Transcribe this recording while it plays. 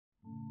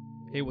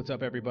Hey, what's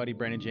up everybody?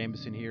 Brandon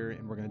Jameson here,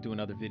 and we're going to do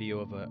another video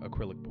of an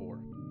acrylic pour.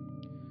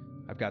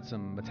 I've got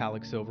some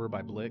metallic silver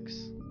by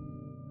Blix.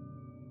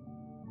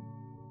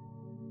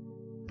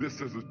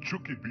 This is a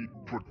Chucky Beat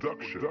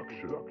production.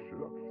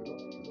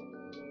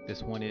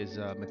 This one is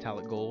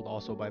metallic gold,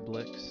 also by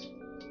Blix.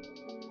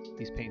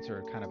 These paints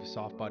are kind of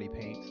soft body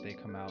paints. They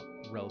come out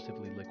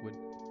relatively liquid.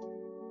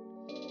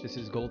 This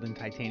is golden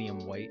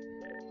titanium white.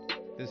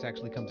 This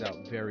actually comes out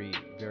very,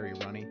 very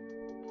runny.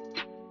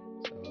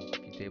 So a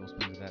few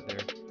tablespoons of that there.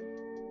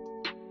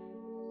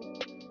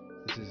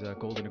 This is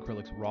Golden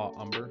Acrylics Raw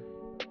Umber.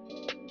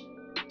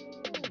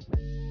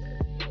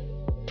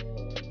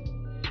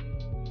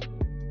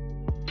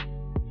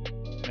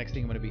 Next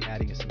thing I'm going to be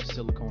adding is some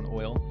silicone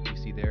oil. You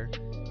see there,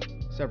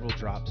 several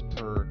drops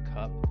per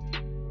cup.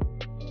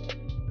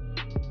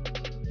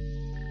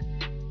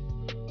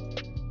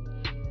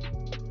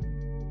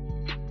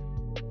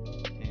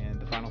 And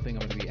the final thing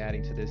I'm going to be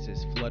adding to this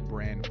is Flood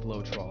brand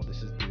Floetrol.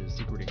 This is the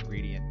secret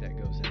ingredient that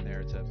goes in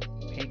there. It's a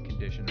paint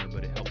conditioner,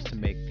 but it helps to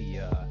make the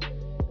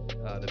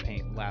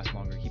paint last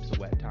longer, keeps the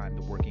wet time,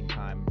 the working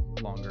time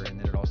longer, and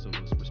then it also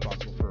is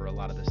responsible for a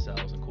lot of the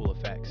cells and cool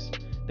effects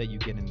that you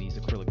get in these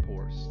acrylic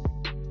pours.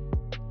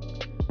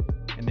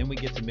 And then we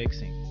get to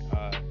mixing.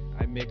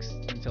 I mix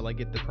until I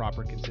get the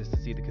proper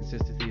consistency. The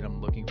consistency that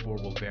I'm looking for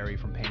will vary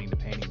from painting to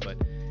painting, but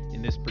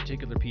in this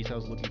particular piece I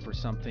was looking for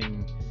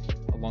something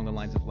along the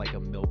lines of like a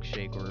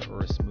milkshake or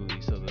a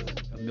smoothie. So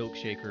a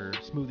milkshake or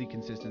smoothie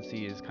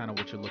consistency is kind of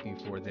what you're looking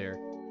for there.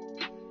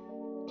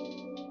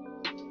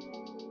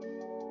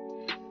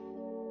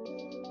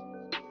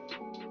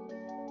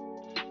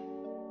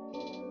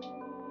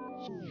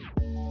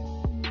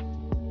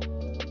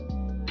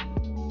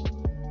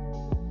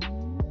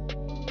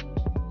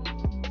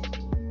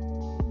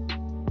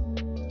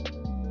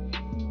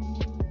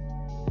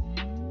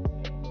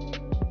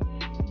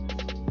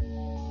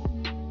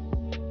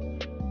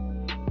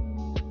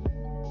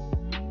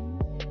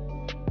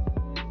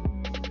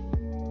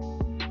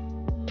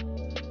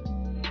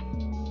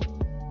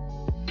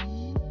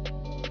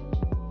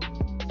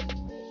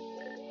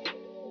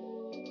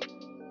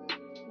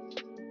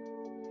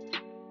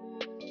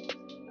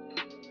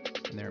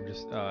 And there I'm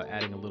just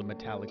adding a little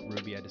metallic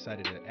ruby. I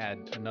decided to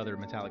add another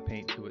metallic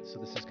paint to it, so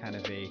this is kind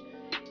of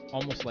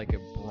almost like a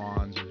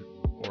bronze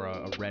or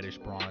a reddish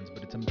bronze,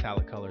 but it's a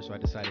metallic color, so I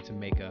decided to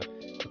make a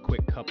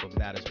quick cup of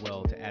that as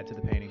well to add to the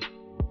painting.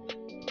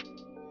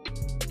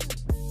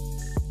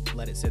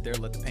 Let it sit there,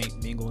 let the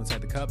paint mingle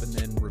inside the cup, and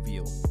then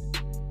reveal.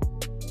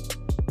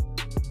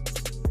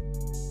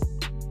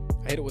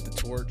 I hit it with the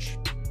torch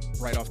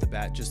right off the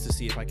bat just to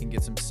see if I can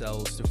get some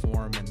cells to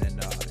form, and then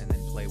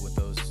play with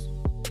those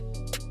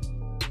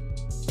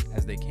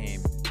as they came.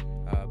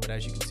 But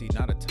as you can see,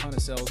 not a ton of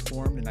cells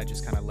formed, and I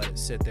just kind of let it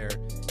sit there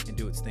and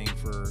do its thing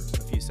for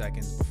a few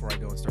seconds before I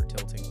go and start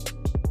tilting.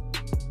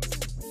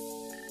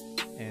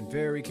 And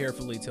very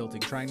carefully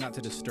tilting, trying not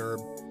to disturb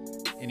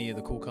any of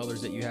the cool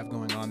colors that you have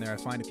going on there. I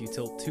find if you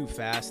tilt too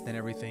fast, then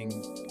everything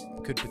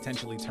could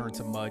potentially turn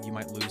to mud. You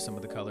might lose some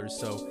of the colors.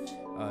 So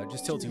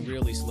just tilting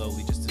really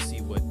slowly just to see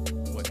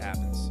what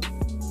happens.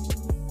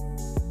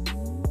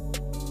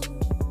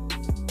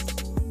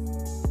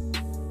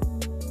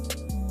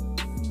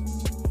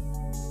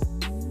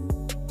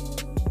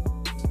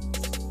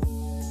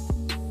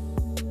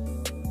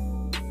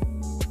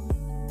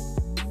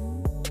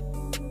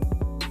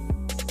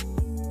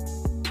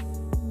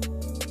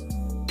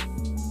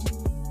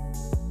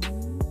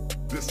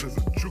 This is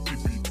a Chucky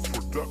Beat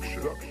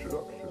production.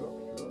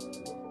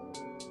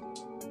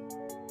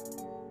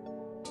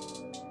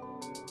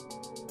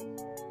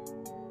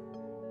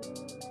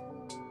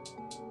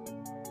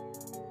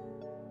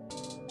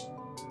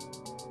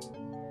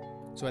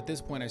 So at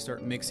this point I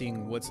start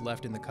mixing what's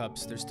left in the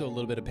cups. There's still a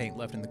little bit of paint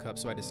left in the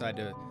cups, so I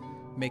decided to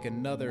make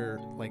another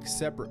like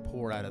separate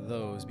pour out of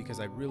those because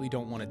I really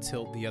don't want to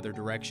tilt the other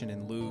direction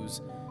and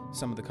lose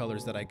some of the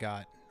colors that I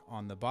got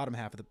on the bottom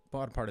half of the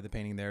bottom part of the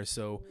painting there.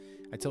 So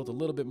I tilt a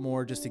little bit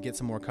more just to get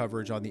some more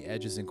coverage on the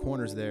edges and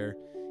corners there,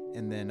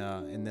 and then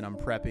I'm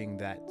prepping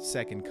that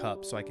second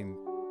cup so I can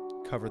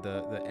cover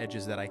the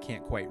edges that I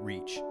can't quite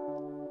reach.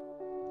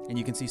 And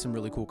you can see some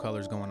really cool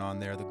colors going on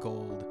there. The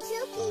gold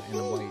and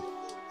the white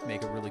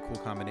make a really cool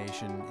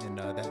combination, and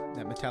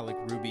that metallic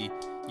ruby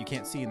you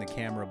can't see in the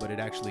camera, but it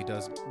actually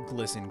does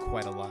glisten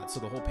quite a lot. So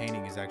the whole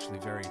painting is actually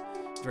very,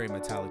 very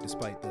metallic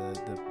despite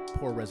the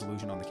poor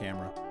resolution on the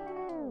camera.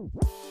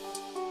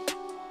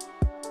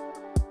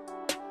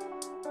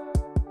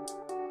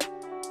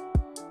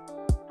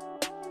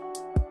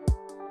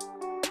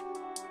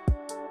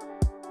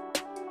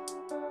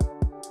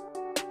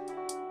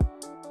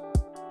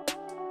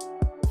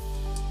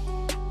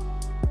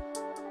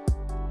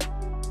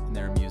 And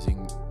there I'm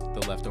using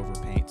the leftover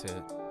paint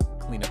to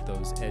clean up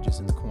those edges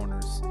in the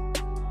corners.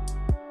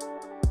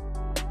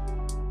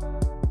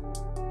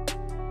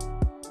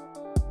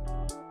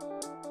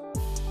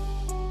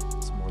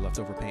 Some more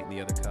leftover paint in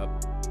the other cup.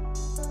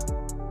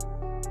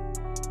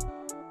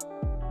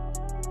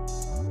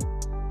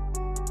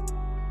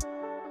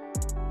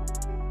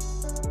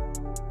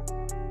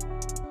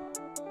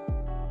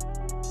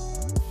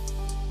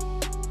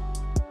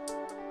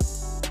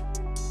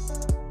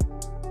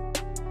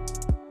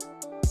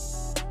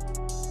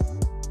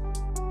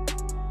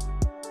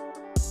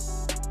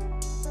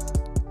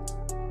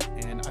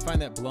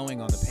 find that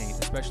blowing on the paint,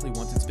 especially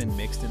once it's been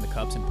mixed in the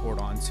cups and poured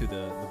onto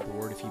the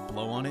board, if you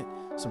blow on it,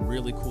 some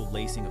really cool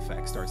lacing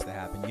effect starts to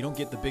happen. You don't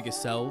get the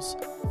biggest cells,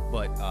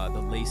 but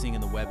the lacing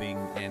and the webbing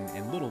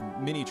and little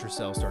miniature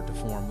cells start to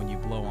form when you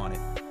blow on it.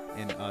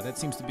 And that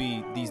seems to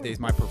be, these days,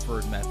 my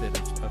preferred method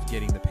of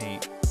getting the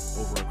paint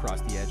over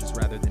across the edges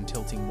rather than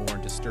tilting more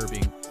and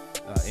disturbing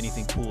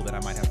anything cool that I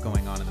might have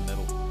going on in the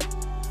middle.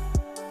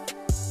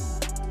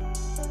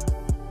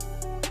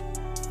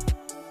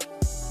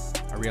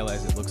 I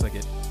realize it looks like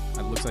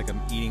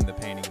I'm eating the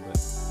painting, but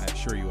I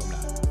assure you I'm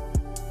not.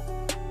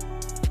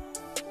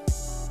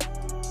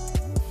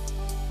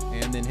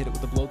 And then hit it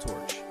with the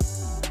blowtorch.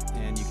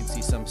 And you can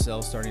see some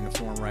cells starting to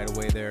form right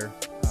away there.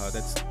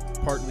 That's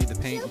partly the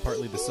paint and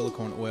partly the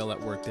silicone oil at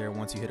work there.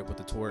 Once you hit it with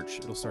the torch,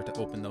 it'll start to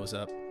open those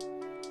up.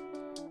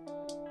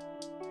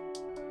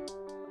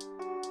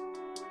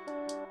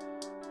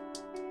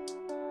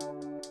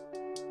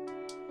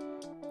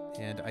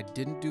 And I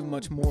didn't do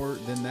much more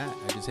than that.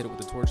 I just hit it with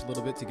the torch a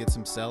little bit to get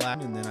some cell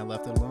out, and then I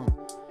left it alone.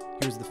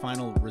 Here's the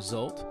final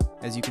result.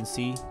 As you can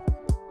see,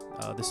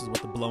 this is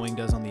what the blowing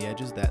does on the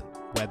edges, that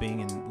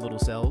webbing and little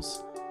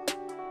cells.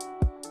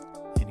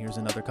 And here's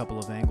another couple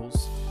of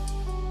angles.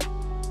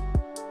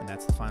 And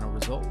that's the final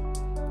result.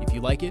 If you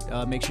like it,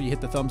 make sure you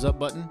hit the thumbs up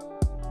button,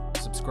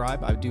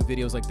 subscribe. I do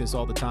videos like this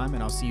all the time,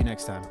 and I'll see you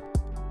next time.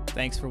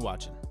 Thanks for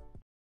watching.